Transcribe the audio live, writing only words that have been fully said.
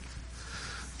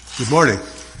Good morning.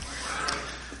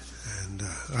 And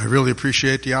I really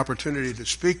appreciate the opportunity to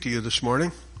speak to you this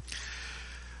morning.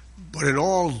 But in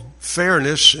all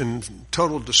fairness and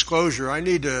total disclosure, I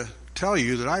need to tell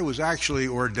you that I was actually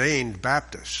ordained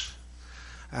Baptist.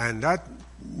 And that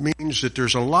means that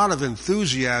there's a lot of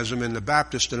enthusiasm in the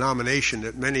Baptist denomination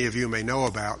that many of you may know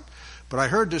about. But I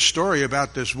heard this story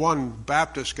about this one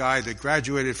Baptist guy that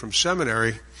graduated from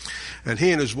seminary, and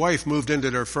he and his wife moved into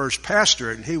their first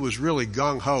pastorate, and he was really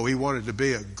gung-ho. He wanted to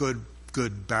be a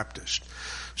good Baptist.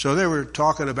 So they were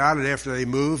talking about it after they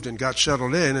moved and got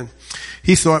settled in, and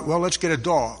he thought, well, let's get a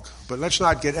dog. But let's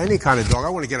not get any kind of dog. I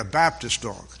want to get a Baptist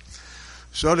dog.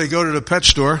 So they go to the pet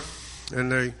store, and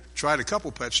they tried a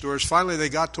couple pet stores. Finally, they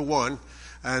got to one,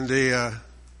 and they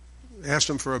asked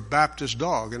him for a Baptist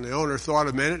dog. And the owner thought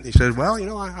a minute, and he said, well,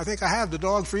 I think I have the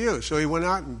dog for you. So he went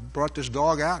out and brought this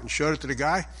dog out and showed it to the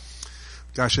guy.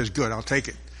 The guy says, good, I'll take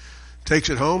it. Takes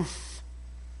it home.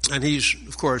 And he's,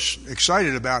 of course,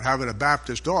 excited about having a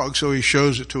Baptist dog, so he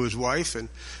shows it to his wife. And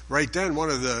right then, one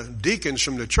of the deacons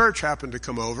from the church happened to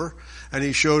come over, and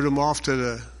he showed him off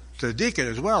to the deacon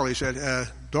as well. He said,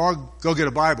 dog, go get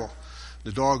a Bible.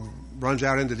 The dog runs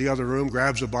out into the other room,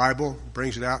 grabs a Bible,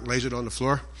 brings it out, and lays it on the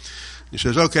floor. He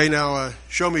says, okay, now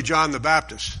show me John the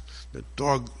Baptist. The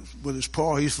dog with his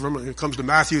paw, it comes to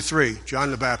Matthew 3,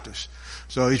 John the Baptist.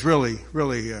 So he's really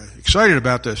excited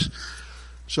about this.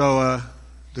 So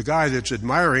the guy that's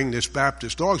admiring this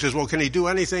Baptist dog says, well, can he do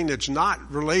anything that's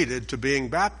not related to being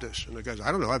Baptist? And the guy says,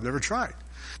 I don't know, I've never tried.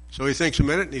 So he thinks a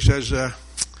minute and he says,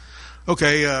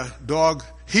 okay, dog,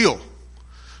 heel.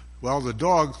 Well, the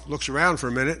dog looks around for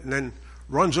a minute and then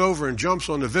runs over and jumps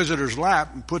on the visitor's lap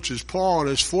and puts his paw on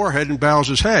his forehead and bows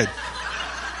his head.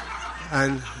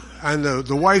 And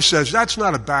the wife says, that's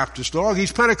not a Baptist dog,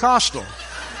 he's Pentecostal.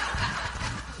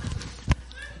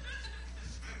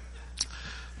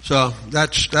 So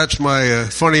that's my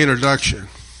funny introduction.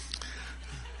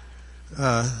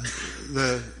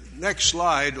 The next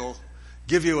slide will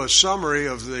give you a summary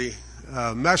of the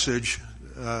message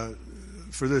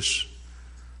for this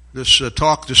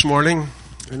talk this morning,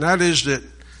 and that is that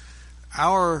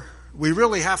we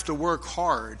really have to work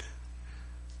hard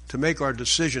to make our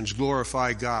decisions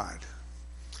glorify God.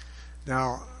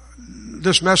 Now,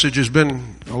 this message has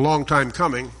been a long time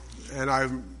coming, and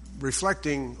I'm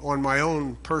reflecting on my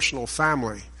own personal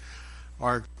family.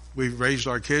 We've raised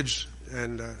our kids,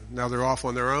 and now they're off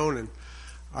on their own, and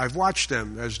I've watched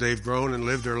them as they've grown and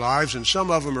lived their lives, and some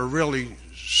of them are really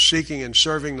seeking and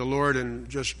serving the Lord, and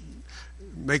just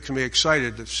makes me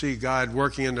excited to see God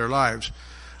working in their lives.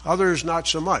 Others, not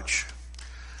so much.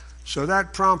 So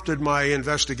that prompted my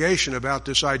investigation about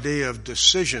this idea of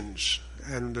decisions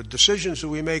and the decisions that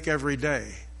we make every day.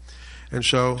 And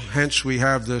so, hence we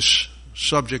have this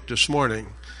subject this morning.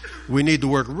 We need to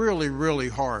work really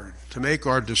hard to make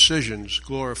our decisions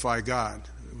glorify God.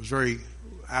 It was very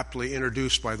aptly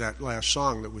introduced by that last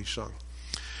song that we sung.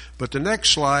 But the next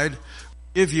slide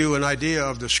give you an idea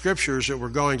of the scriptures that we're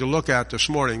going to look at this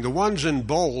morning. The ones in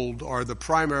bold are the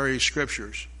primary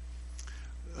scriptures,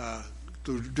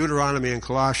 Deuteronomy and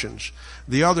Colossians.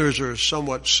 The others are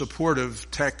somewhat supportive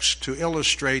texts to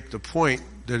illustrate the point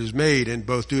that is made in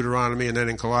both Deuteronomy and then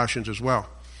in Colossians as well.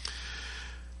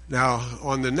 Now,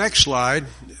 on the next slide,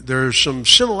 there's some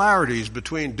similarities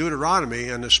between Deuteronomy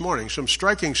and this morning, some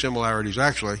striking similarities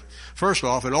actually. First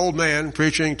off, an old man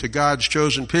preaching to God's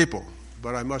chosen people.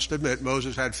 But I must admit,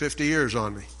 Moses had 50 years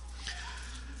on me.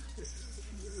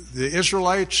 The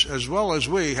Israelites, as well as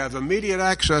we, have immediate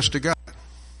access to God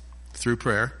through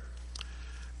prayer.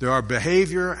 There are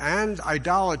behavior and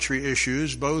idolatry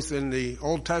issues, both in the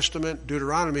Old Testament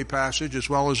Deuteronomy passage as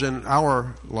well as in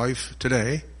our life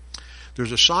today.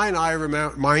 There's a Sinai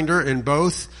reminder in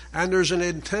both, and there's an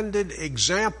intended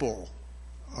example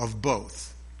of both.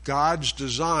 God's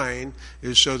design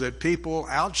is so that people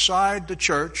outside the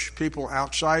church, people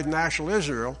outside national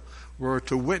Israel, were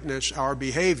to witness our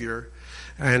behavior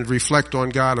and reflect on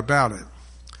God about it.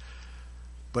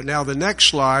 But now the next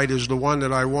slide is the one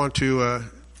that I want to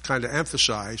kind of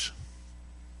emphasize.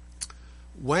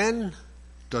 When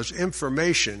does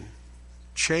information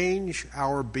change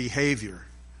our behavior?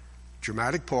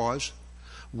 Dramatic pause.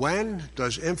 When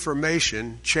does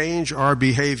information change our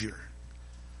behavior?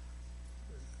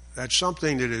 That's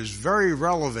something that is very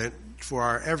relevant for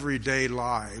our everyday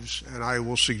lives, and I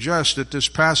will suggest that this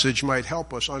passage might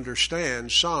help us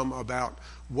understand some about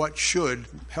what should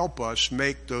help us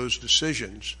make those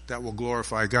decisions that will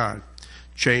glorify God,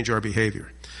 change our behavior.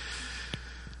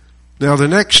 Now the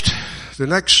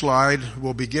next slide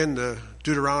will begin to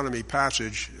Deuteronomy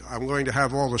passage. I'm going to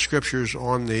have all the scriptures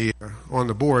on the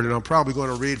board, and I'm probably going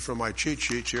to read from my cheat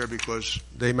sheets here because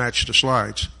they match the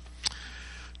slides.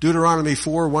 Deuteronomy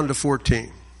 4,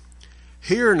 1-14.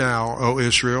 Hear now, O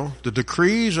Israel, the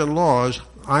decrees and laws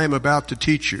I am about to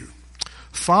teach you.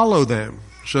 Follow them,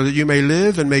 so that you may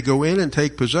live and may go in and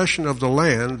take possession of the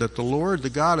land that the Lord, the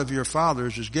God of your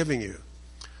fathers, is giving you.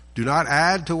 Do not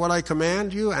add to what I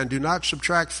command you, and do not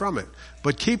subtract from it,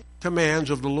 but keep the commands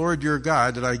of the Lord your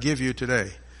God that I give you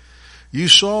today. You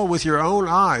saw with your own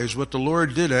eyes what the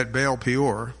Lord did at Baal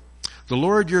Peor. The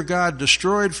Lord your God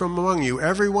destroyed from among you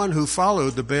everyone who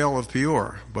followed the Baal of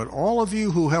Peor, but all of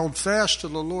you who held fast to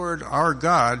the Lord our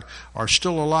God are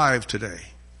still alive today.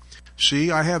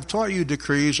 See, I have taught you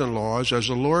decrees and laws as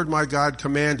the Lord my God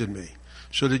commanded me,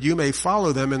 so that you may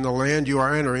follow them in the land you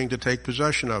are entering to take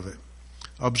possession of it.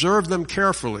 Observe them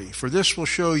carefully, for this will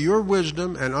show your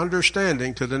wisdom and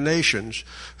understanding to the nations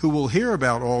who will hear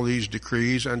about all these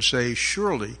decrees and say,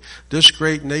 surely this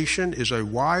great nation is a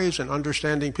wise and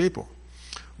understanding people.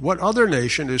 What other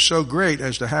nation is so great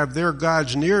as to have their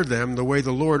gods near them the way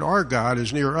the Lord our God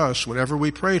is near us whenever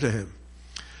we pray to him?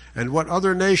 And what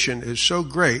other nation is so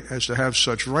great as to have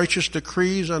such righteous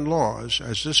decrees and laws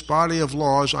as this body of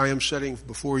laws I am setting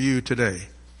before you today?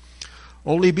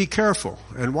 Only be careful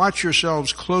and watch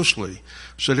yourselves closely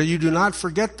so that you do not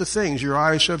forget the things your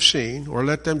eyes have seen or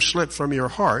let them slip from your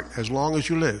heart as long as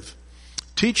you live.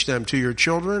 Teach them to your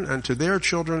children and to their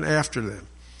children after them.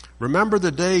 Remember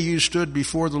the day you stood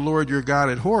before the Lord your God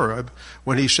at Horeb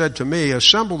when he said to me,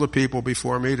 assemble the people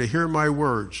before me to hear my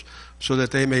words, so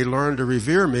that they may learn to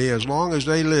revere me as long as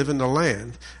they live in the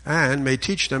land, and may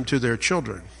teach them to their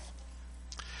children.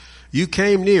 You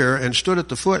came near and stood at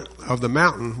the foot of the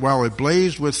mountain while it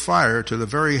blazed with fire to the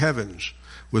very heavens,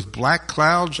 with black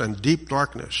clouds and deep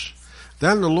darkness.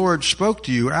 Then the Lord spoke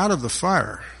to you out of the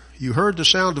fire. You heard the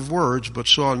sound of words, but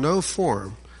saw no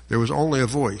form. There was only a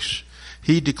voice.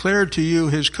 He declared to you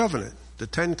his covenant, the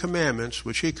 10 commandments,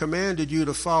 which he commanded you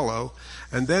to follow,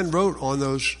 and then wrote on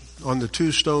the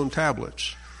 2 stone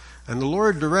tablets. And the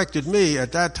Lord directed me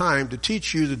at that time to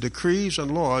teach you the decrees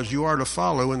and laws you are to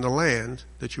follow in the land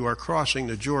that you are crossing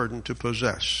the Jordan to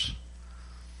possess.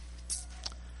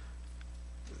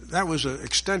 That was an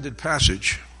extended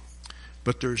passage,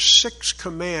 but there's 6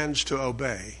 commands to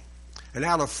obey. And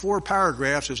out of 4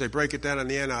 paragraphs, as they break it down in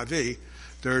the NIV,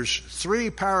 there's 3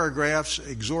 paragraphs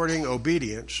exhorting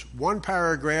obedience, 1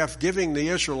 paragraph giving the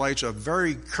Israelites a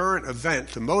very current event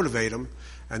to motivate them,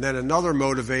 and then another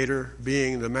motivator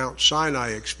being the Mount Sinai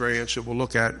experience that we'll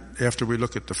look at after we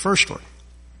look at the first one.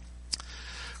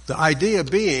 The idea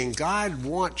being God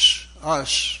wants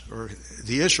us, or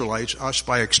the Israelites, us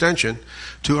by extension,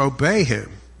 to obey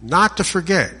him, not to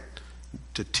forget,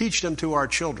 to teach them to our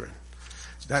children.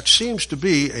 That seems to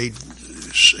be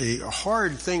a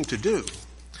hard thing to do,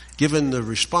 given the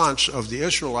response of the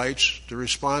Israelites, the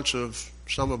response of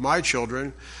some of my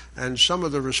children, and some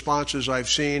of the responses I've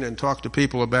seen and talked to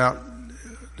people about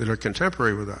that are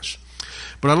contemporary with us.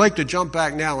 But I'd like to jump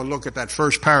back now and look at that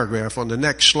first paragraph on the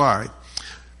next slide,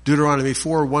 Deuteronomy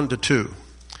 4, 1-2.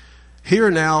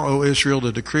 Hear now, O Israel,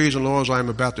 the decrees and laws I am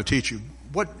about to teach you.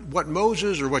 What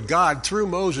Moses, or what God through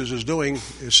Moses is doing,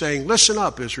 is saying, listen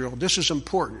up, Israel, this is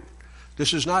important.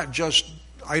 This is not just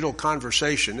idle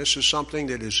conversation. This is something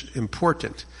that is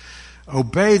important.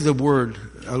 Obey the word.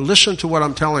 Listen to what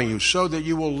I'm telling you so that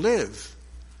you will live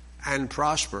and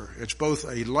prosper. It's both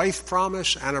a life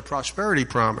promise and a prosperity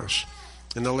promise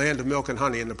in the land of milk and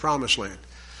honey, in the promised land.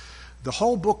 The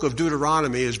whole book of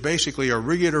Deuteronomy is basically a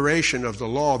reiteration of the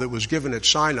law that was given at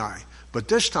Sinai. But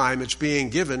this time it's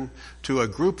being given to a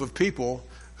group of people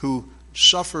who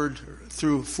suffered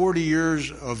through 40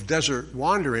 years of desert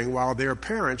wandering while their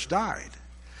parents died.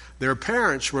 Their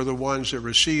parents were the ones that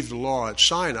received the law at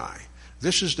Sinai.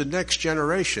 This is the next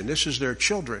generation. This is their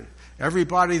children.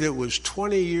 Everybody that was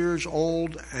 20 years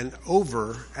old and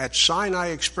over at Sinai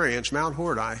experience, Mount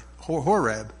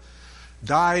Horeb,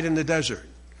 died in the desert.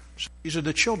 So these are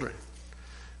the children.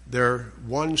 They're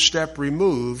one step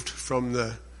removed from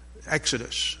the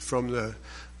Exodus, from the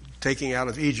taking out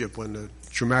of Egypt when the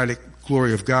dramatic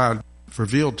glory of God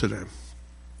revealed to them.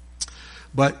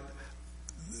 But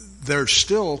they're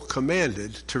still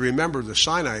commanded to remember the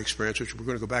Sinai experience, which we're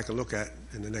going to go back and look at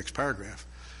in the next paragraph.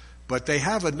 But they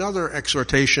have another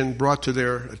exhortation brought to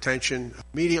their attention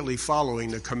immediately following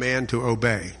the command to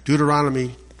obey.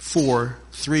 Deuteronomy 4,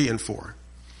 3 and 4.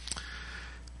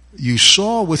 You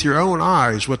saw with your own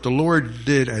eyes what the Lord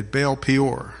did at Baal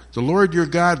Peor. The Lord your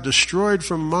God destroyed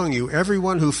from among you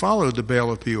everyone who followed the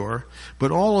Baal of Peor,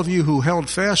 but all of you who held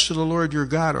fast to the Lord your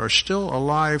God are still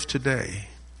alive today.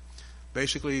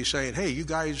 Basically, he's saying, hey, you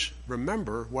guys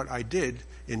remember what I did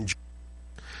in Jordan.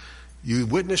 You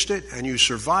witnessed it and you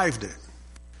survived it.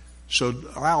 So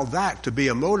allow that to be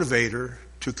a motivator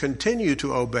to continue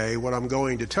to obey what I'm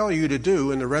going to tell you to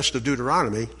do in the rest of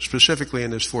Deuteronomy, specifically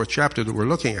in this 4th chapter that we're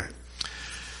looking at.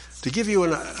 To give you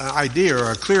an idea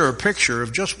or a clearer picture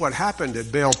of just what happened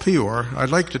at Baal Peor, I'd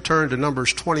like to turn to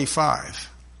Numbers 25.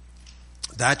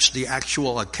 That's the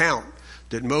actual account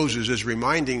that Moses is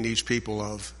reminding these people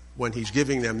of when he's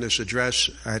giving them this address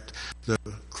at the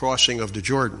crossing of the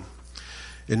Jordan.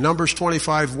 In Numbers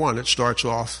 25:1, it starts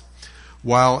off,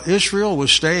 while Israel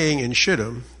was staying in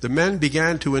Shittim, the men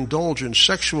began to indulge in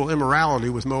sexual immorality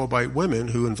with Moabite women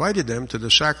who invited them to the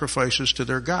sacrifices to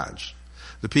their gods.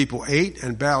 The people ate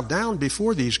and bowed down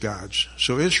before these gods.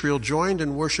 So Israel joined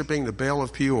in worshiping the Baal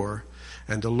of Peor,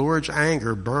 and the Lord's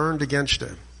anger burned against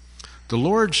them. The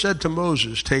Lord said to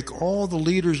Moses, take all the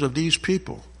leaders of these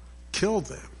people, kill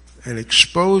them, and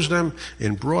expose them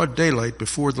in broad daylight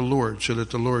before the Lord, so that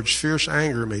the Lord's fierce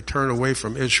anger may turn away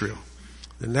from Israel.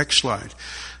 The next slide.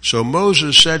 So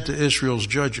Moses said to Israel's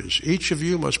judges, each of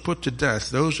you must put to death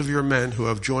those of your men who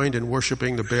have joined in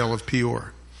worshiping the Baal of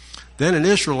Peor. Then an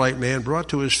Israelite man brought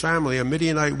to his family a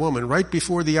Midianite woman right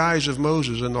before the eyes of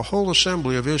Moses and the whole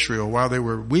assembly of Israel while they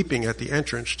were weeping at the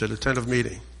entrance to the tent of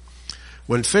meeting.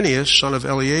 When Phinehas, son of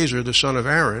Eleazar, the son of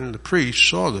Aaron, the priest,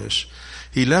 saw this,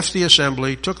 he left the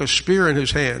assembly, took a spear in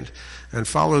his hand, and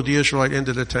followed the Israelite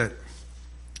into the tent.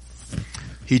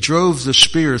 He drove the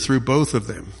spear through both of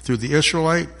them, through the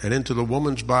Israelite and into the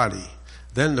woman's body.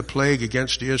 Then the plague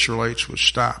against the Israelites was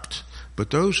stopped. But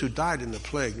those who died in the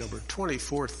plague numbered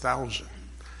 24,000.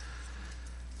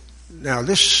 Now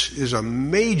this is a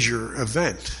major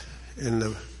event in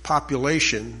the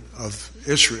population of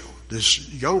Israel. This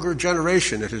younger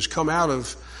generation that has come out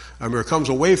of, or comes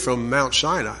away from Mount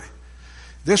Sinai.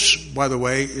 This, by the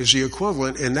way, is the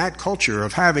equivalent in that culture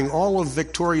of having all of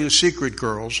Victoria's Secret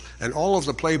girls and all of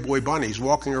the Playboy bunnies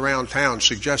walking around town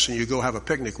suggesting you go have a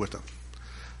picnic with them.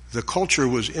 The culture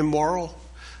was immoral.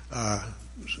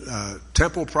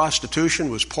 Temple prostitution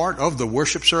was part of the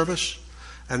worship service,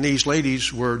 and these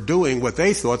ladies were doing what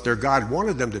they thought their God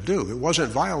wanted them to do. It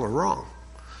wasn't vile or wrong,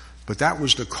 but that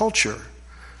was the culture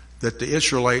that the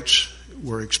Israelites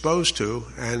were exposed to,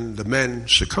 and the men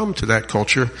succumbed to that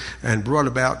culture and brought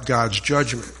about God's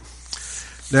judgment.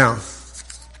 Now,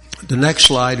 the next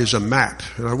slide is a map,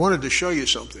 and I wanted to show you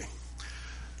something.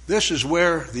 This is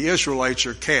where the Israelites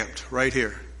are camped, right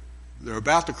here. They're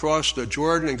about to cross the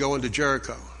Jordan and go into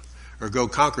Jericho, or go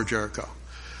conquer Jericho.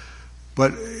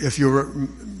 But if you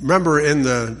remember in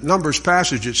the Numbers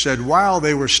passage, it said while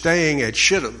they were staying at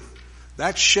Shittim,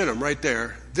 that's Shittim right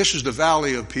there. This is the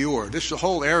valley of Peor. The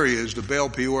whole area is the Baal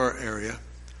Peor area.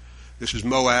 This is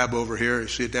Moab over here. You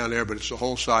see it down there, but it's the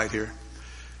whole side here.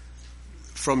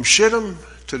 From Shittim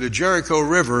to the Jericho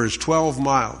River is 12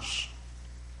 miles.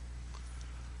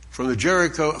 From the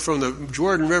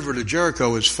Jordan River to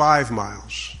Jericho is 5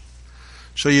 miles.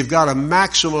 So you've got a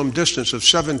maximum distance of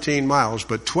 17 miles,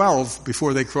 but 12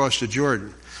 before they cross the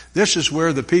Jordan. This is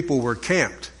where the people were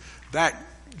camped. That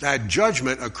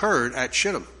judgment occurred at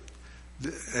Shittim.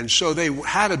 And so they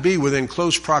had to be within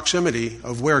close proximity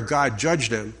of where God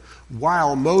judged them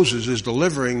while Moses is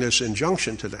delivering this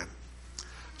injunction to them.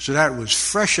 So that was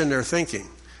fresh in their thinking.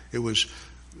 It was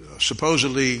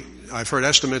supposedly, I've heard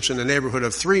estimates in the neighborhood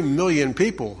of 3 million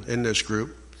people in this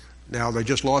group. Now they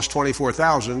just lost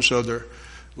 24,000, so they're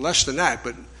less than that,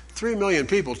 but 3 million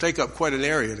people take up quite an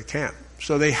area to camp.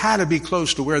 So they had to be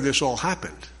close to where this all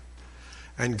happened.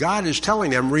 And God is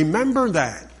telling them, remember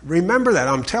that. Remember that.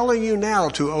 I'm telling you now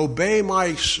to obey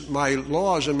my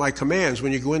laws and my commands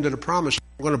when you go into the promise.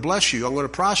 I'm going to bless you. I'm going to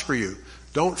prosper you.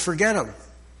 Don't forget them.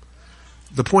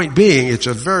 The point being, it's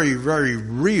a very, very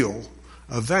real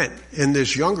event in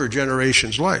this younger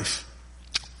generation's life.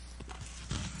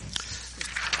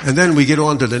 And then we get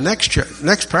on to the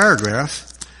next paragraph,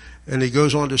 and he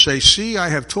goes on to say, see, I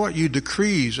have taught you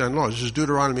decrees and laws. This is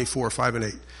Deuteronomy 4, 5, and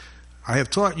 8. I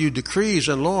have taught you decrees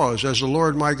and laws as the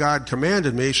Lord my God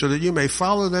commanded me, so that you may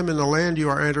follow them in the land you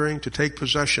are entering to take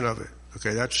possession of it.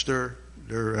 Okay, that's their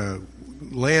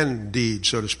land deed,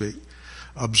 so to speak.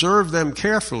 Observe them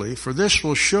carefully, for this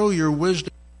will show your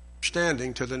wisdom and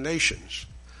understanding to the nations.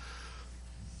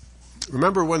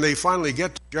 Remember when they finally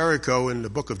get to Jericho in the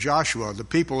book of Joshua, the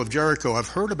people of Jericho have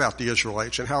heard about the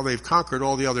Israelites and how they've conquered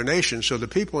all the other nations, so the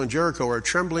people in Jericho are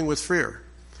trembling with fear.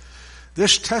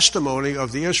 This testimony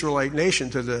of the Israelite nation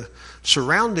to the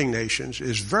surrounding nations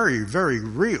is very, very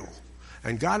real.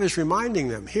 And God is reminding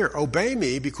them, here, obey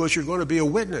me because you're going to be a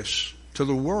witness to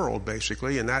the world,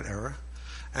 basically, in that era.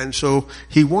 And so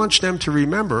he wants them to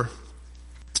remember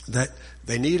that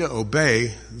they need to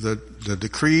obey the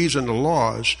decrees and the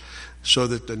laws so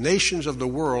that the nations of the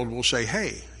world will say,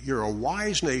 hey, you're a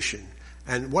wise nation.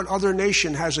 And what other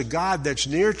nation has a God that's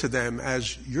near to them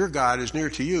as your God is near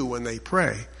to you when they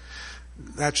pray?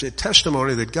 That's a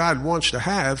testimony that God wants to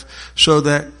have so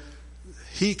that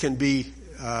he can be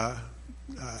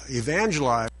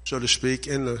evangelized, so to speak,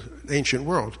 in the ancient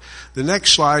world. The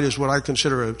next slide is what I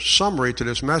consider a summary to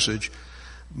this message.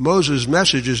 Moses'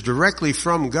 message is directly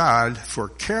from God for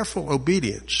careful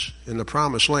obedience in the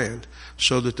promised land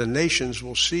so that the nations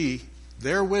will see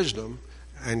their wisdom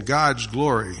and God's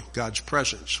glory, God's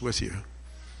presence with you.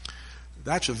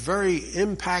 That's a very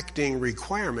impacting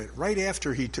requirement right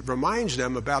after he reminds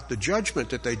them about the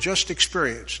judgment that they just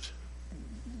experienced.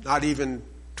 Not even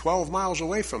 12 miles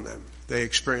away from them, they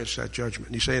experienced that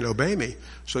judgment. He's saying, obey me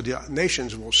so the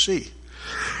nations will see.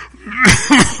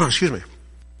 Excuse me.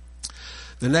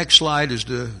 The next slide is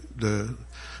the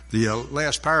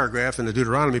last paragraph in the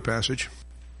Deuteronomy passage.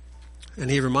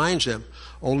 And he reminds them,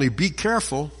 only be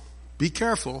careful,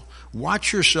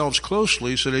 watch yourselves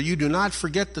closely so that you do not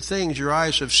forget the things your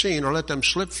eyes have seen or let them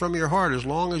slip from your heart as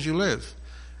long as you live.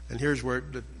 And here's where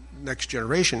the next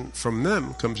generation from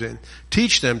them comes in.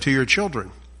 Teach them to your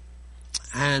children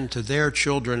and to their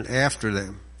children after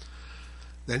them.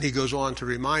 Then he goes on to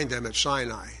remind them at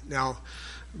Sinai. Now,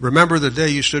 remember the day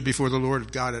you stood before the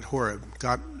Lord God at Horeb.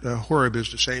 Horeb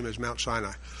is the same as Mount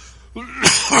Sinai.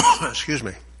 Excuse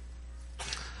me.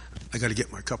 I got to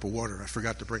get my cup of water. I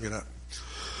forgot to bring it up.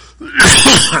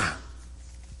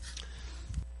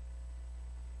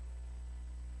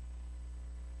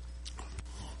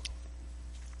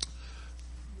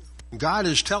 God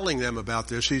is telling them about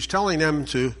this. He's telling them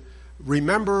to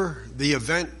remember the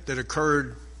event that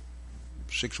occurred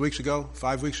 6 weeks ago,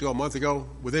 5 weeks ago, a month ago,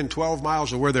 within 12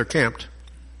 miles of where they're camped.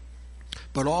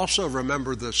 But also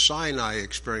remember the Sinai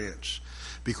experience,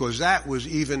 because that was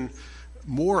even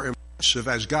more impressive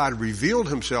as God revealed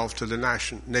himself to the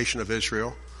nation of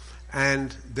Israel.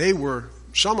 And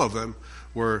some of them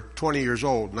were 20 years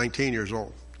old, 19 years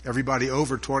old. Everybody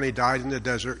over 20 died in the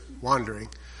desert wandering.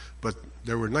 But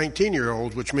there were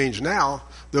 19-year-olds, which means now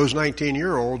those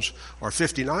 19-year-olds are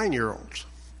 59-year-olds.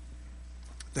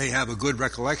 They have a good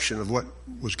recollection of what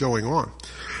was going on.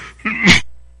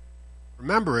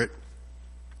 Remember it.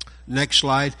 Next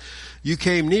slide. You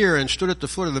came near and stood at the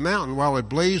foot of the mountain while it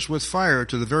blazed with fire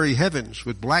to the very heavens,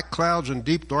 with black clouds and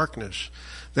deep darkness.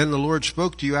 Then the Lord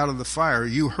spoke to you out of the fire.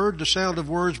 You heard the sound of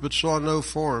words but saw no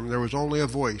form. There was only a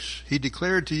voice. He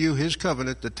declared to you his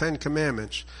covenant, the 10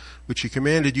 Commandments, which he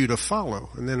commanded you to follow,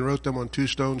 and then wrote them on 2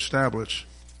 stone tablets.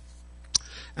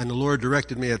 And the Lord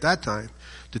directed me at that time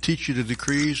to teach you the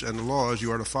decrees and the laws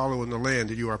you are to follow in the land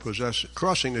that you are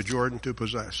crossing the Jordan to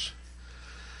possess.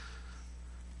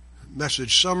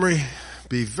 Message summary: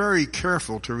 be very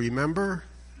careful to remember,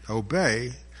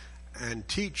 obey, and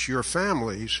teach your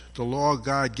families the law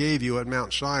God gave you at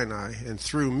Mount Sinai and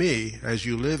through me as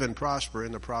you live and prosper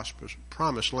in the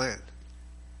promised land.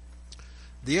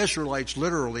 The Israelites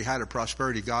literally had a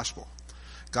prosperity gospel.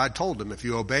 God told them, if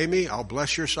you obey me, I'll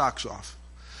bless your socks off.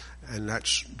 And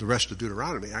that's the rest of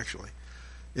Deuteronomy, actually.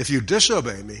 If you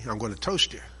disobey me, I'm going to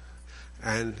toast you.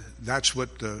 And that's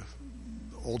what the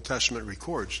Old Testament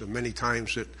records. The many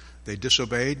times that they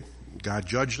disobeyed, God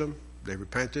judged them. They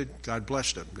repented, God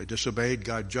blessed them. They disobeyed,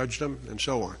 God judged them, and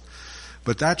so on.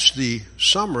 But that's the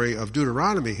summary of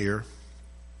Deuteronomy here.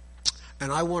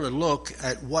 And I want to look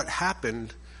at what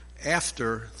happened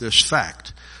after this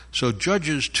fact. So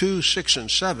Judges 2, 6,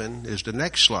 and 7 is the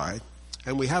next slide,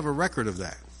 and we have a record of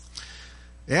that.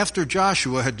 After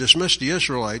Joshua had dismissed the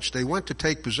Israelites, they went to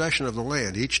take possession of the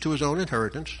land, each to his own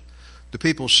inheritance. The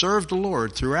people served the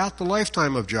Lord throughout the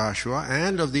lifetime of Joshua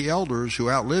and of the elders who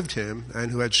outlived him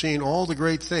and who had seen all the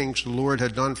great things the Lord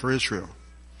had done for Israel.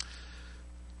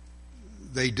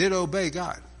 They did obey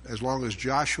God as long as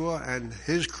Joshua and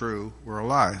his crew were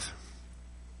alive.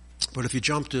 But if you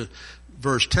jump to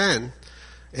verse 10,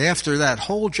 after that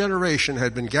whole generation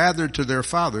had been gathered to their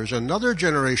fathers, another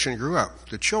generation grew up,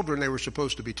 the children they were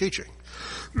supposed to be teaching,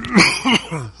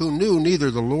 who knew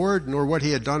neither the Lord nor what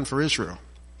he had done for Israel.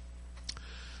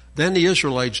 Then the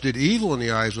Israelites did evil in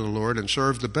the eyes of the Lord and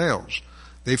served the Baals.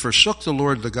 They forsook the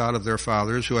Lord, the God of their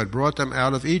fathers, who had brought them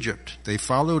out of Egypt. They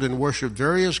followed and worshipped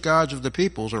various gods of the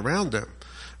peoples around them.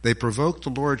 They provoked the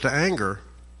Lord to anger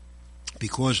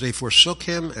because they forsook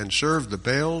him and served the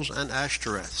Baals and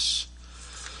Ashtoreths.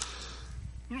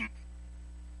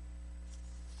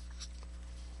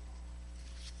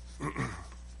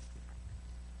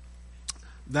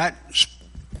 That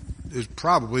is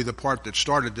probably the part that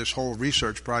started this whole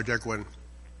research project when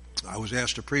I was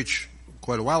asked to preach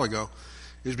quite a while ago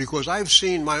is because I've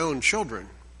seen my own children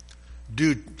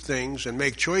do things and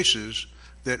make choices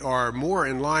that are more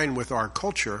in line with our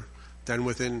culture than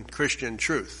within Christian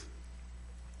truth.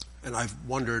 And I've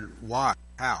wondered why,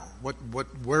 how,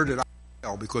 where did I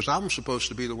fail? Because I'm supposed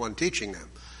to be the one teaching them.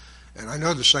 And I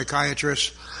know the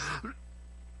psychiatrists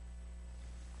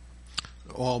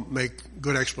all make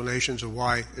good explanations of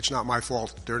why it's not my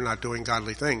fault that they're not doing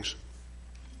godly things.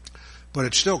 But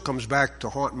it still comes back to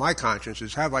haunt my conscience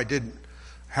is have I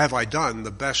done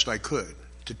the best I could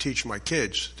to teach my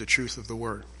kids the truth of the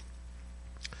Word?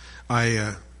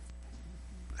 I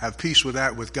have peace with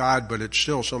that with God, but it's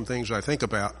still some things I think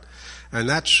about. And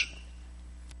that's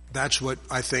what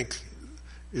I think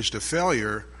is the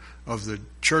failure of the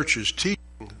church's teaching,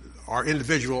 our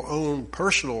individual own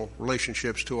personal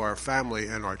relationships to our family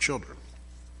and our children.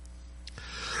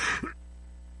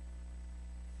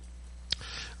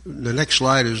 The next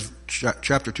slide is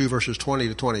chapter 2, verses 20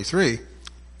 to 23,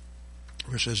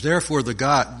 where it says, Therefore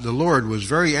the Lord was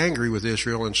very angry with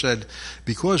Israel and said,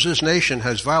 Because this nation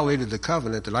has violated the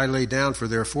covenant that I laid down for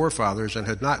their forefathers and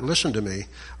had not listened to me,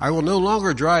 I will no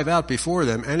longer drive out before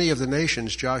them any of the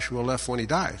nations Joshua left when he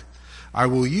died. I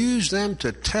will use them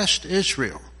to test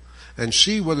Israel and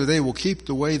see whether they will keep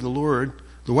the way of the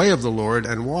Lord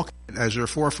and walk in it as their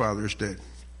forefathers did.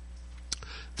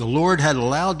 The Lord had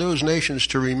allowed those nations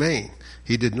to remain.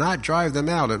 He did not drive them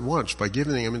out at once by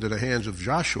giving them into the hands of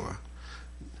Joshua.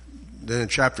 Then in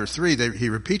chapter 3, he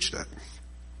repeats that.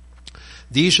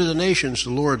 These are the nations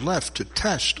the Lord left to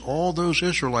test all those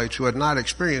Israelites who had not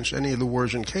experienced any of the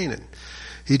wars in Canaan.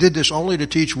 He did this only to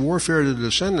teach warfare to the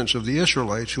descendants of the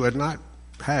Israelites who had not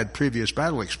had previous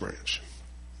battle experience.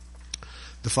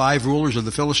 The 5 rulers of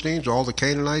the Philistines, all the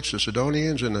Canaanites, the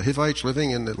Sidonians, and the Hivites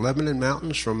living in the Lebanon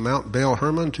mountains from Mount Baal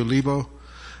Hermon to Lebo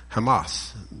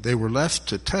Hamath. They were left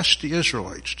to test the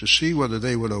Israelites to see whether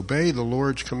they would obey the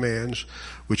Lord's commands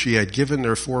which he had given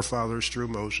their forefathers through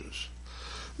Moses.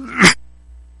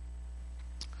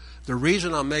 The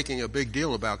reason I'm making a big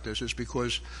deal about this is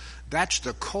because that's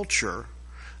the culture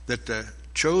that the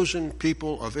chosen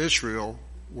people of Israel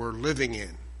were living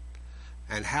in.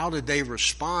 And how did they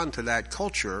respond to that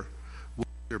culture?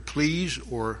 Either please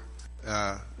or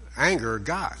anger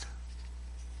God.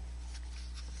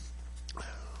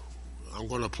 I'm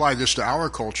going to apply this to our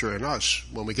culture and us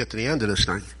when we get to the end of this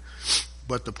thing.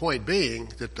 But the point being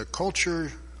that the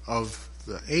culture of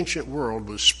the ancient world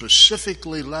was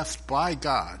specifically left by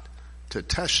God to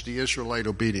test the Israelite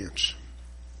obedience.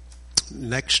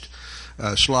 Next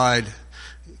slide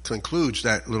concludes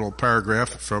that little paragraph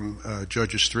from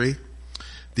Judges 3.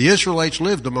 The Israelites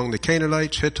lived among the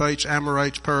Canaanites, Hittites,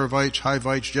 Amorites, Perizzites,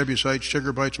 Hivites, Jebusites,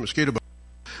 Girgabites, Mosquitobites.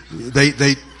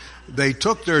 They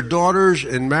took their daughters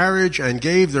in marriage and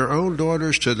gave their own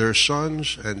daughters to their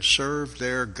sons and served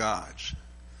their gods.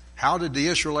 How did the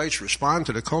Israelites respond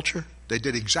to the culture? They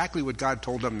did exactly what God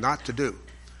told them not to do.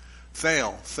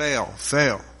 Fail, fail,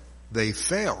 fail. They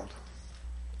failed.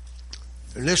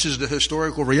 And this is the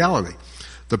historical reality.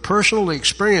 The personal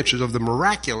experiences of the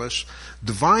miraculous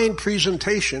divine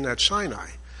presentation at Sinai,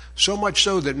 so much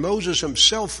so that Moses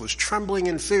himself was trembling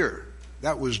in fear.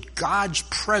 That was God's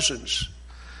presence.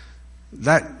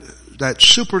 That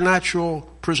supernatural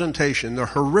presentation, the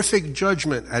horrific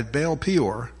judgment at Baal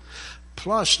Peor,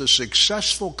 plus the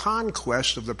successful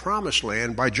conquest of the Promised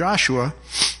Land by Joshua,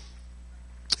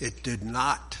 it did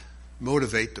not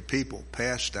motivate the people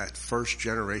past that first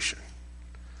generation.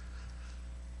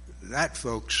 That,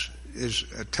 folks, is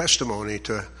a testimony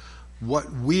to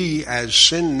what we as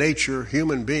sin nature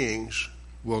human beings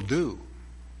will do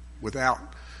without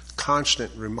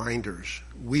constant reminders.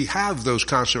 We have those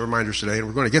constant reminders today, and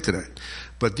we're going to get to that.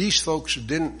 But these folks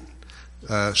didn't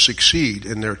succeed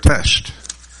in their test.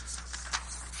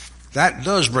 That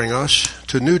does bring us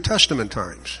to New Testament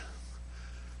times.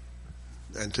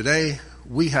 And today,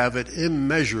 we have it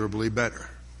immeasurably better.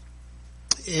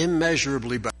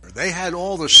 Immeasurably better. They had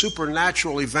all the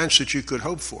supernatural events that you could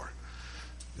hope for.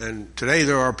 And today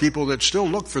there are people that still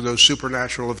look for those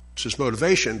supernatural events as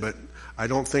motivation, but I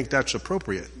don't think that's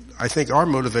appropriate. I think our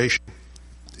motivation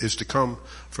is to come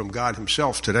from God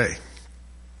himself today.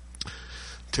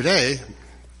 Today,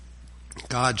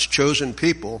 God's chosen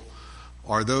people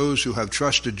are those who have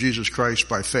trusted Jesus Christ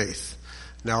by faith.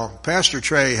 Now, Pastor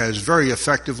Trey has very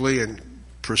effectively and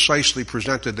precisely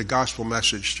presented the gospel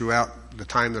message throughout the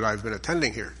time that I've been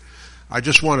attending here. I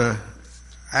just want to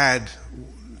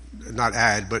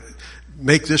but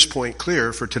make this point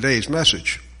clear for today's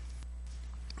message.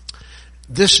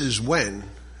 This is when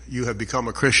you have become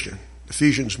a Christian.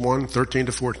 Ephesians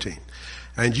 1:13-14.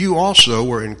 And you also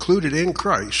were included in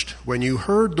Christ when you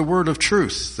heard the word of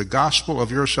truth, the gospel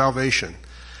of your salvation.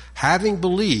 Having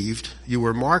believed, you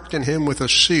were marked in him with a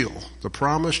seal, the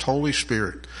promised Holy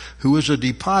Spirit, who is a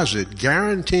deposit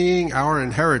guaranteeing our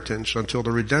inheritance until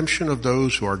the redemption of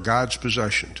those who are God's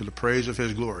possession, to the praise of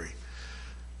his glory.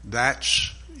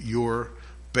 That's your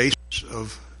basis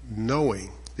of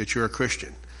knowing that you're a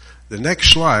Christian. The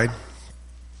next slide,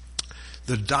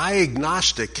 the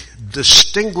diagnostic,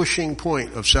 distinguishing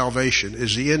point of salvation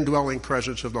is the indwelling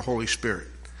presence of the Holy Spirit.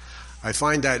 I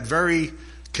find that very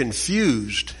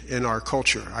confused in our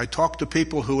culture. I talk to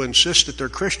people who insist that they're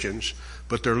Christians,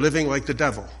 but they're living like the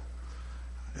devil.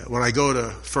 When I go to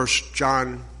 1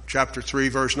 John chapter 3,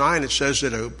 verse 9, it says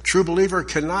that a true believer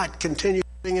cannot continue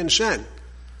living in sin.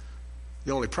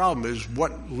 The only problem is,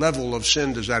 what level of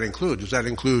sin does that include? Does that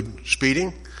include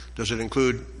speeding? Does it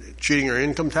include cheating your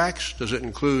income tax? Does it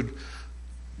include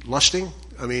lusting?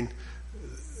 I mean,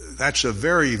 that's a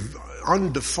very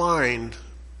undefined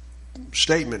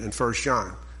statement in 1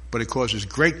 John, but it causes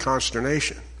great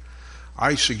consternation.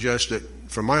 I suggest that,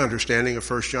 from my understanding of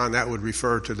 1 John, that would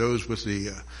refer to those with the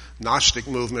Gnostic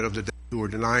movement of the day who are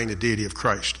denying the deity of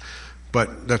Christ.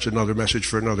 But that's another message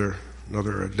for another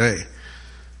day.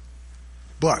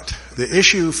 But the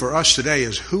issue for us today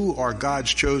is, who are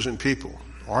God's chosen people?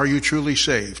 Are you truly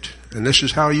saved? And this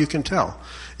is how you can tell.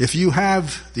 If you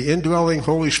have the indwelling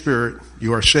Holy Spirit,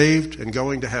 you are saved and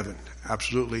going to heaven.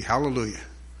 Absolutely. Hallelujah.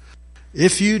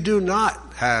 If you do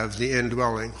not have the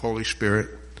indwelling Holy Spirit,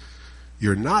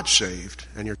 you're not saved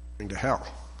and you're going to hell.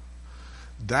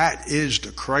 That is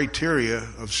the criteria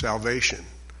of salvation.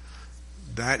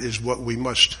 That is what we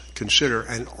must consider,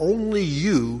 and only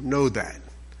you know that.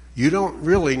 You don't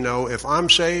really know if I'm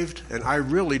saved, and I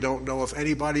really don't know if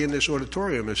anybody in this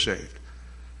auditorium is saved,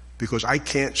 because I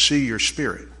can't see your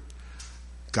spirit.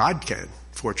 God can,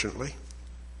 fortunately.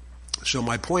 So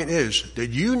my point is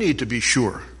that you need to be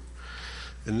sure.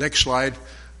 The next slide,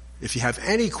 if you have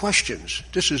any questions,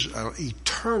 this is an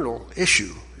eternal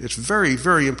issue. It's very,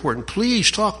 very important.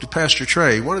 Please talk to Pastor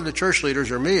Trey, one of the church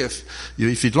leaders, or me if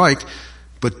you'd like,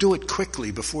 but do it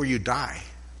quickly before you die,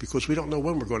 because we don't know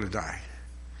when we're going to die,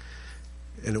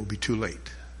 and it will be too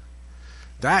late.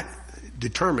 That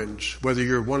determines whether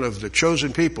you're one of the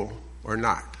chosen people or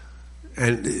not.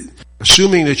 And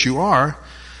assuming that you are,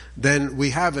 then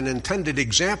we have an intended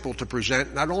example to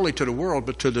present, not only to the world,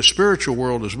 but to the spiritual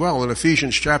world as well. In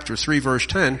Ephesians chapter 3, verse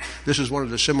 10, this is one of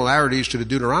the similarities to the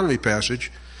Deuteronomy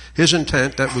passage. His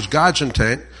intent, that was God's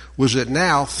intent, was that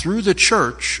now, through the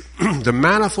church, the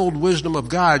manifold wisdom of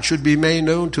God should be made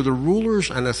known to the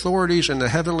rulers and authorities in the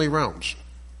heavenly realms,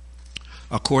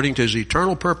 according to his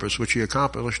eternal purpose, which he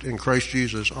accomplished in Christ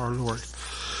Jesus our Lord.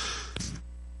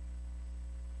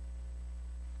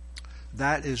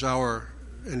 That is our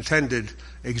intended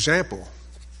example.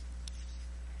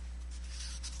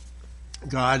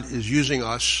 God is using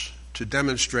us to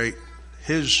demonstrate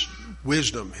his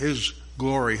wisdom, his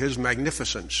glory, his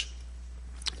magnificence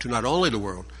to not only the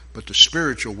world, but the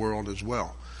spiritual world as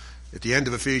well. At the end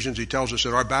of Ephesians, he tells us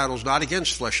that our battle is not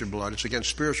against flesh and blood, it's against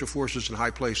spiritual forces in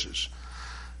high places.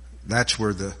 That's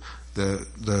where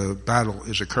the battle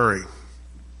is occurring.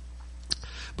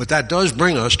 But that does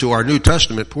bring us to our New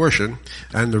Testament portion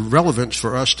and the relevance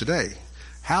for us today.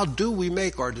 How do we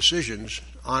make our decisions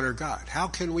honor God? How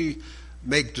can we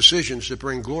make decisions that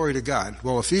bring glory to God?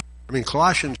 Well,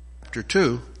 Colossians chapter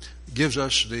 2 gives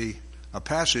us a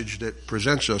passage that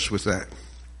presents us with that.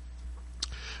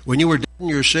 When you were dead in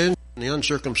your sins and the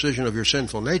uncircumcision of your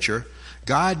sinful nature,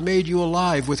 God made you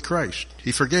alive with Christ.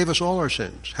 He forgave us all our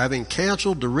sins, having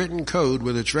canceled the written code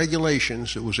with its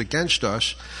regulations that was against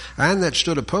us and that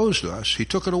stood opposed to us. He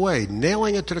took it away,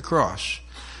 nailing it to the cross.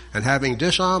 And having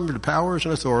disarmed the powers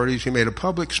and authorities, he made a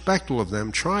public spectacle of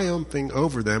them, triumphing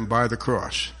over them by the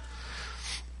cross.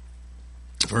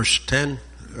 Verse 10,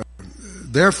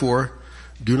 therefore,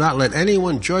 do not let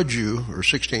anyone judge you, or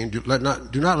 16, do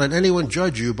not let anyone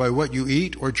judge you by what you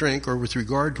eat or drink, or with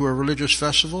regard to a religious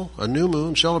festival, a new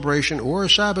moon, celebration, or a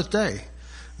Sabbath day.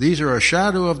 These are a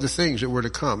shadow of the things that were to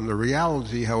come. The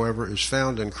reality, however, is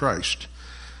found in Christ.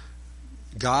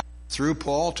 God, through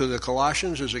Paul to the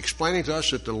Colossians, is explaining to us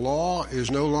that the law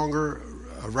is no longer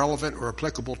relevant or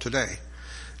applicable today.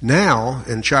 Now,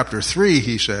 in chapter 3,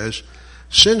 he says,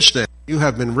 since then you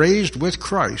have been raised with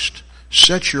Christ,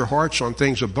 set your hearts on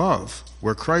things above,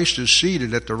 where Christ is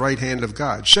seated at the right hand of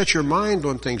God. Set your mind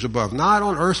on things above, not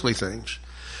on earthly things.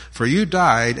 For you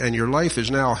died, and your life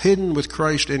is now hidden with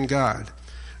Christ in God.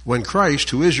 When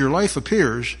Christ, who is your life,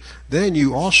 appears, then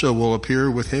you also will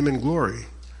appear with him in glory.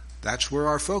 That's where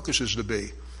our focus is to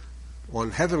be.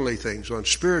 On heavenly things, on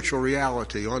spiritual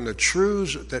reality, on the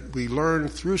truths that we learn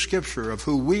through Scripture of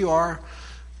who we are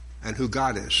and who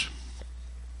God is.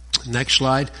 Next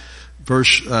slide.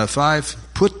 Verse 5,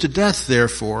 put to death,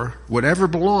 therefore, whatever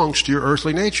belongs to your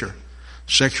earthly nature.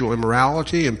 Sexual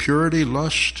immorality, impurity,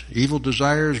 lust, evil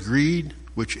desires, greed,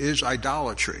 which is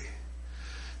idolatry.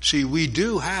 See, we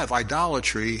do have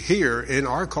idolatry here in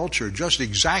our culture, just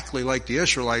exactly like the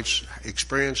Israelites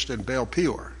experienced in Baal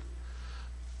Peor.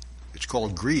 It's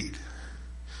called greed.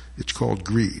 It's called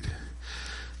greed.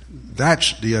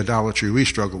 That's the idolatry we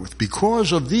struggle with.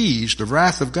 Because of these, the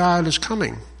wrath of God is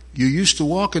coming. You used to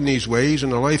walk in these ways in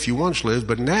the life you once lived,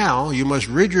 but now you must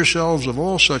rid yourselves of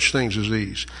all such things as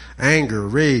these: anger,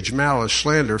 rage, malice,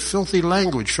 slander, filthy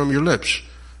language from your lips.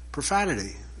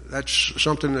 Profanity. That's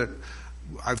something that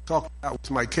I've talked about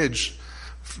with my kids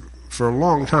for a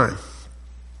long time.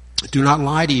 Do not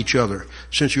lie to each other,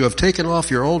 since you have taken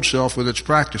off your old self with its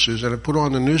practices and have put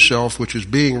on the new self, which is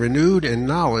being renewed in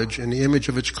knowledge in the image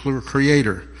of its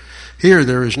Creator. Here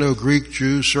there is no Greek,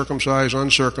 Jew, circumcised,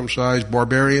 uncircumcised,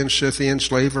 barbarian, Scythian,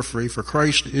 slave or free, for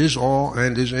Christ is all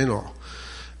and is in all.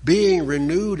 Being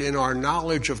renewed in our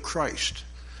knowledge of Christ,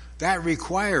 that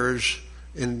requires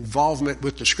involvement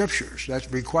with the Scriptures.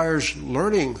 That requires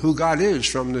learning who God is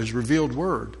from His revealed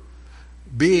Word.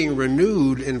 Being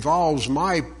renewed involves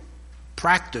my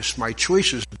practice, my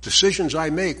choices, decisions I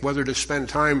make, whether to spend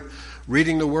time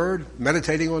reading the Word,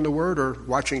 meditating on the Word, or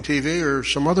watching TV or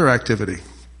some other activity.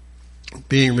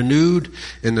 Being renewed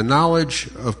in the knowledge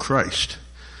of Christ.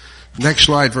 Next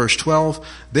slide, verse 12.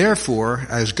 Therefore,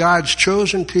 as God's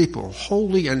chosen people,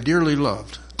 holy and dearly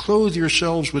loved, clothe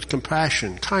yourselves with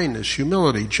compassion, kindness,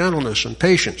 humility, gentleness, and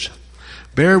patience.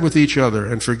 Bear with each other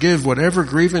and forgive whatever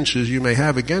grievances you may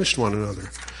have against one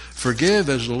another. Forgive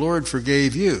as the Lord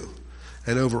forgave you.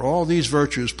 And over all these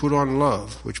virtues put on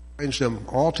love, which binds them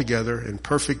all together in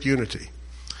perfect unity.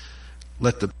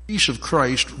 Let the peace of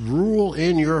Christ rule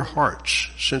in your hearts,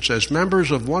 since as members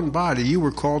of one body you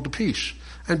were called to peace.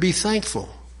 And be thankful.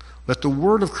 Let the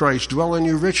word of Christ dwell in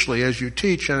you richly as you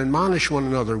teach and admonish one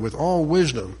another with all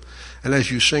wisdom, and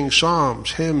as you sing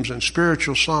psalms, hymns, and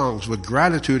spiritual songs with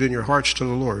gratitude in your hearts to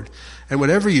the Lord. And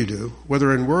whatever you do,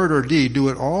 whether in word or deed, do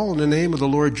it all in the name of the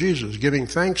Lord Jesus, giving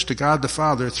thanks to God the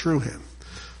Father through Him.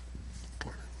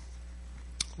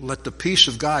 Let the peace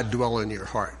of God dwell in your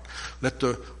heart. Let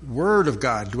the word of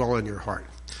God dwell in your heart.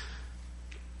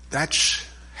 That's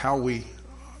how we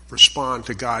respond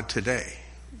to God today.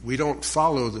 We don't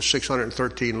follow the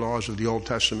 613 laws of the Old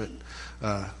Testament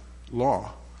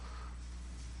law.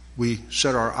 We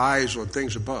set our eyes on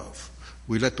things above.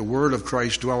 We let the word of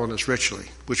Christ dwell in us richly,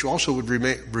 which also would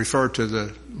refer to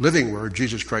the living word,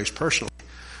 Jesus Christ personally,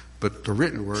 but the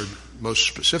written word most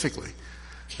specifically,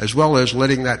 as well as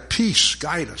letting that peace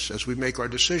guide us as we make our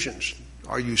decisions.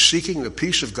 Are you seeking the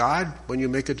peace of God when you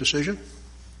make a decision?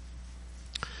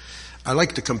 I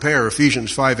like to compare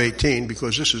Ephesians 5:18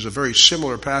 because this is a very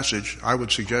similar passage. I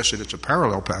would suggest that it's a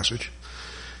parallel passage.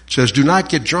 It says, do not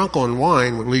get drunk on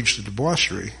wine, which leads to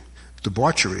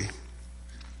debauchery.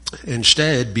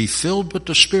 Instead, be filled with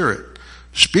the Spirit.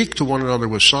 Speak to one another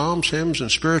with psalms, hymns,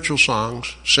 and spiritual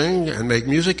songs. Sing and make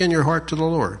music in your heart to the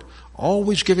Lord,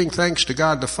 always giving thanks to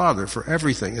God the Father for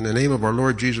everything in the name of our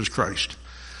Lord Jesus Christ.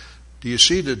 Do you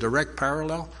see the direct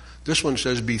parallel? This one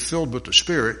says be filled with the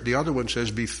Spirit. The other one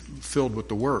says be filled with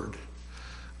the Word.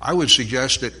 I would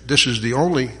suggest that this is the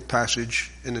only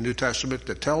passage in the New Testament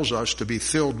that tells us to be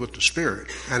filled with the Spirit.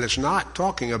 And it's not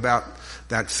talking about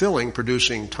that filling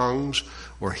producing tongues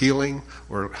or healing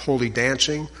or holy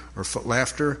dancing or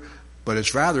laughter, but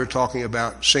it's rather talking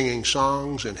about singing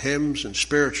songs and hymns and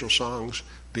spiritual songs,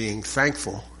 being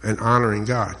thankful and honoring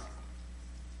God.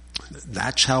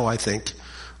 That's how I think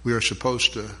we are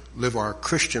supposed to live our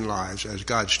Christian lives as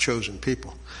God's chosen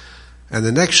people. And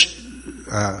the next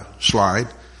slide,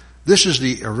 this is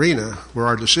the arena where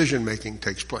our decision making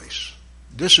takes place.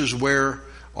 This is where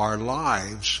our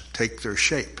lives take their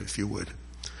shape, if you would.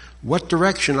 What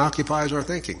direction occupies our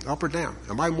thinking, up or down?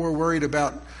 Am I more worried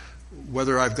about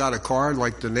whether I've got a car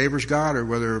like the neighbor's got, or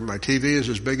whether my TV is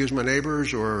as big as my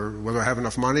neighbor's, or whether I have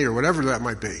enough money, or whatever that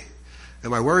might be?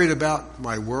 Am I worried about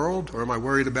my world, or am I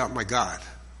worried about my God?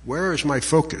 Where is my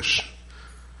focus?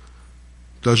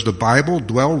 Does the Bible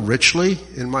dwell richly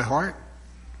in my heart?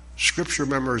 Scripture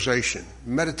memorization,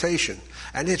 meditation.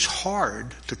 And it's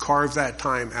hard to carve that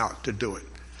time out to do it.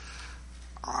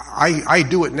 I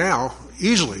do it now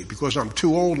easily because I'm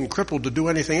too old and crippled to do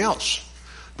anything else.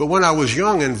 But when I was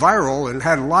young and viral and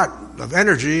had a lot of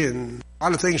energy and a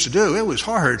lot of things to do, it was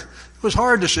hard. It was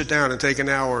hard to sit down and take an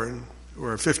hour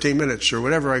or 15 minutes or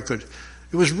whatever I could.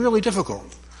 It was really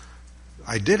difficult.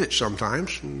 I did it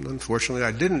sometimes, and unfortunately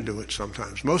I didn't do it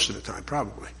sometimes, most of the time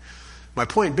probably. My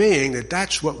point being that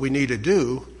that's what we need to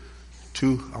do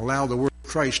to allow the Word of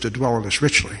Christ to dwell in us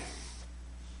richly.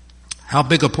 How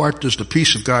big a part does the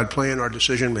peace of God play in our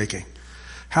decision making?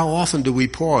 How often do we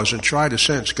pause and try to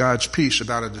sense God's peace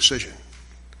about a decision?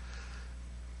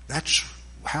 That's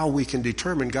how we can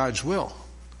determine God's will.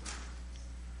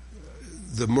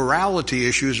 The morality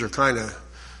issues are kind of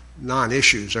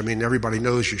non-issues. I mean, everybody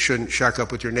knows you shouldn't shack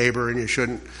up with your neighbor and you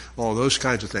shouldn't, all those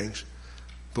kinds of things.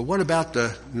 But what about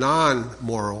the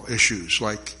non-moral issues,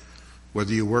 like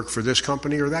whether you work for this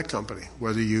company or that company,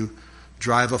 whether you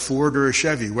drive a Ford or a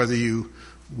Chevy, whether you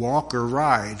walk or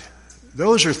ride?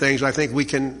 Those are things I think we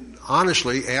can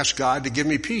honestly ask God to give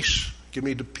me peace. Give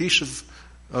me the peace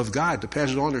of God that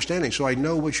passes all understanding so I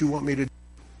know what you want me to do.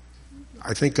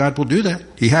 I think God will do that.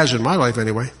 He has in my life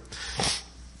anyway.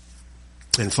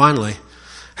 And finally,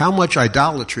 how much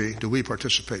idolatry do we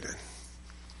participate in?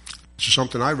 This is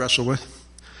something I wrestle with.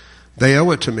 They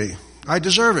owe it to me. I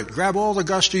deserve it. Grab all the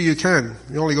gusto you can.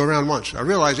 You only go around once. I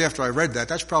realized after I read that,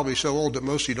 that's probably so old that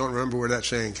most of you don't remember where that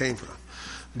saying came from.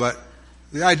 But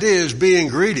the idea is being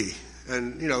greedy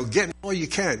and, getting all you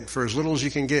can for as little as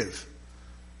you can give.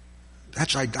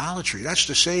 That's idolatry. That's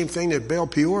the same thing that Baal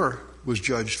Peor was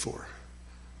judged for.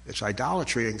 It's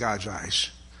idolatry in God's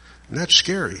eyes. And that's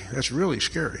scary. That's really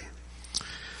scary.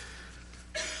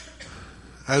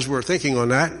 As we're thinking on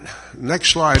that, next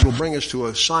slide will bring us to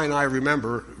a Sinai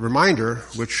reminder,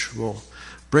 which will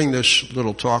bring this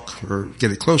little talk or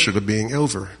get it closer to being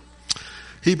over.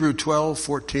 Hebrew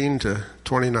 12:14 to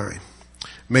 29.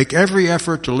 Make every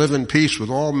effort to live in peace with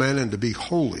all men and to be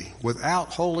holy.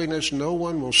 Without holiness, no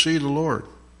one will see the Lord.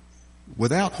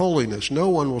 Without holiness, no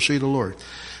one will see the Lord.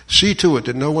 See to it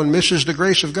that no one misses the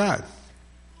grace of God,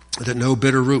 that no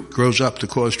bitter root grows up to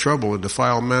cause trouble and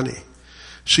defile many.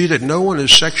 See that no one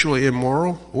is sexually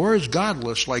immoral or is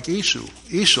godless like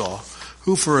Esau,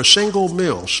 who for a single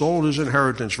meal sold his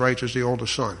inheritance right as the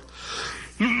oldest son.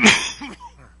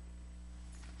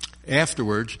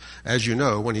 Afterwards, as you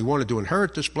know, when he wanted to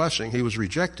inherit this blessing, he was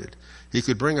rejected. He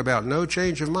could bring about no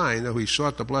change of mind, though he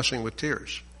sought the blessing with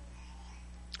tears.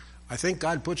 I think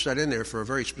God puts that in there for a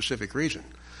very specific reason.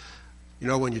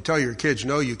 When you tell your kids,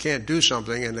 no, you can't do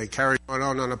something, and they carry on,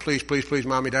 oh, no, please, please, please,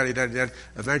 mommy, daddy,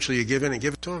 eventually you give in and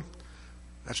give it to them.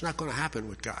 That's not going to happen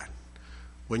with God.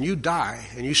 When you die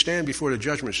and you stand before the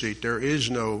judgment seat, there is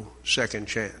no second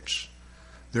chance.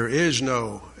 There is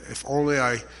no, if only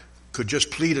I could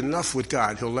just plead enough with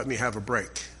God, he'll let me have a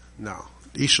break. No.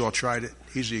 Esau tried it.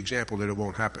 He's the example that it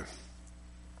won't happen.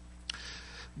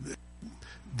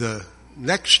 The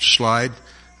next slide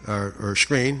or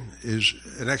screen is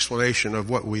an explanation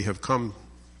of what we have come,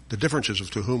 the differences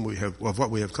of what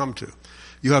we have come to.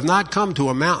 You have not come to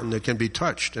a mountain that can be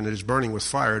touched and it is burning with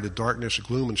fire, to darkness,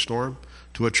 gloom, and storm,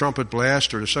 to a trumpet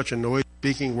blast, or to such a noise,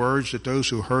 speaking words that those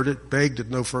who heard it begged that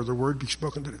no further word be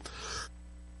spoken to them.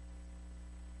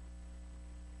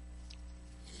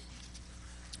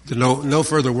 That no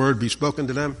further word be spoken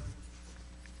to them,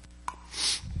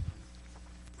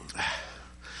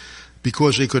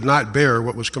 because they could not bear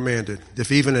what was commanded.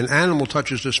 If even an animal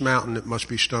touches this mountain, it must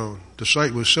be stoned. The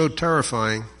sight was so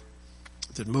terrifying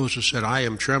that Moses said, I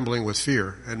am trembling with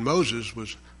fear. And Moses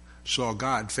saw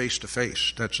God face to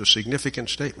face. That's a significant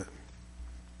statement.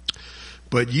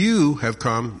 But you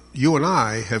and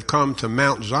I have come to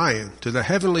Mount Zion, to the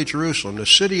heavenly Jerusalem, the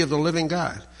city of the living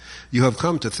God. You have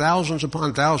come to thousands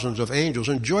upon thousands of angels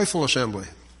in joyful assembly,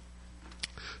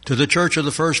 to the church of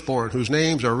the firstborn, whose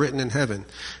names are written in heaven.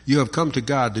 You have come to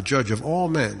God, the judge of all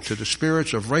men, to the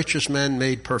spirits of righteous men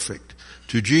made perfect,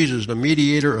 to Jesus, the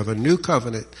mediator of a new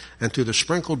covenant, and to the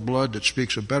sprinkled blood that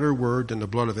speaks a better word than the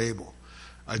blood of Abel.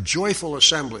 A joyful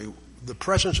assembly. The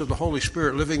presence of the Holy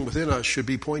Spirit living within us should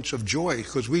be points of joy,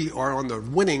 because we are on the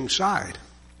winning side.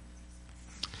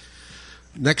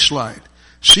 Next slide.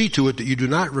 See to it that you do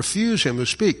not refuse him who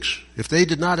speaks. If they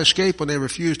did not escape when they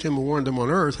refused him who warned them on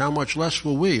earth, how much less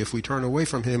will we if we turn away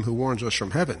from him who warns us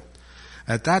from heaven?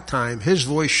 At that time his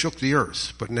voice shook the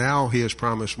earth, but now he has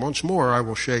promised, once more I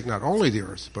will shake not only the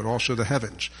earth, but also the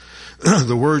heavens.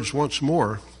 The words once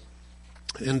more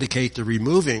indicate the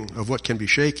removing of what can be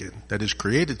shaken, that is,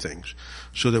 created things,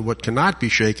 so that what cannot be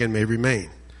shaken may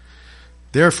remain.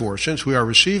 Therefore, since we are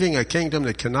receiving a kingdom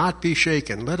that cannot be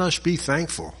shaken, let us be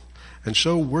thankful, and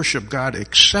so worship God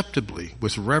acceptably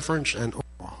with reverence and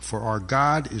awe, for our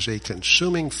God is a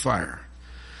consuming fire.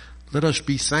 Let us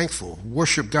be thankful,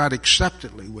 worship God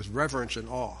acceptably with reverence and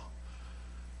awe.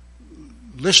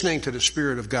 Listening to the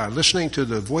Spirit of God, listening to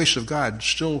the voice of God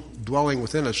still dwelling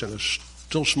within us in a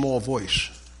still small voice,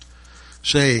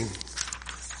 saying,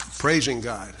 praising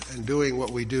God and doing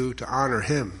what we do to honor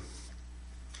him.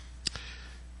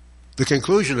 The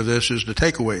conclusion of this is the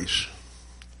takeaways.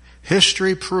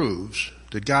 History proves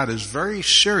that God is very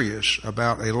serious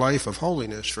about a life of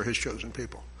holiness for his chosen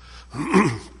people.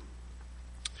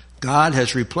 God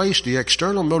has replaced the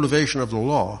external motivation of the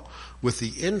law with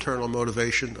the internal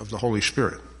motivation of the Holy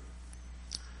Spirit.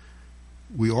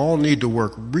 We all need to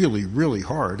work really, really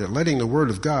hard at letting the Word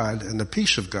of God and the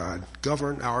peace of God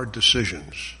govern our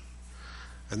decisions.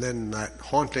 And then that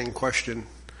haunting question,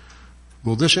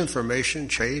 will this information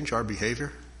change our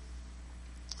behavior?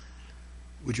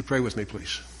 Would you pray with me,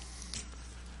 please?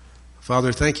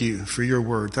 Father, thank you for your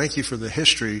Word. Thank you for the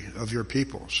history of your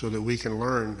people so that we can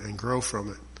learn and grow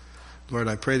from it. Lord,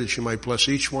 I pray that you might bless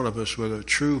each one of us with a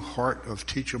true heart of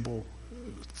teachable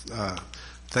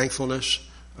thankfulness,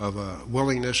 of a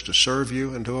willingness to serve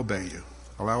you and to obey you.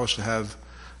 Allow us to have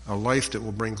a life that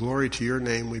will bring glory to your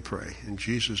name, we pray. In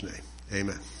Jesus' name,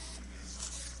 amen.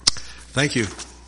 Thank you.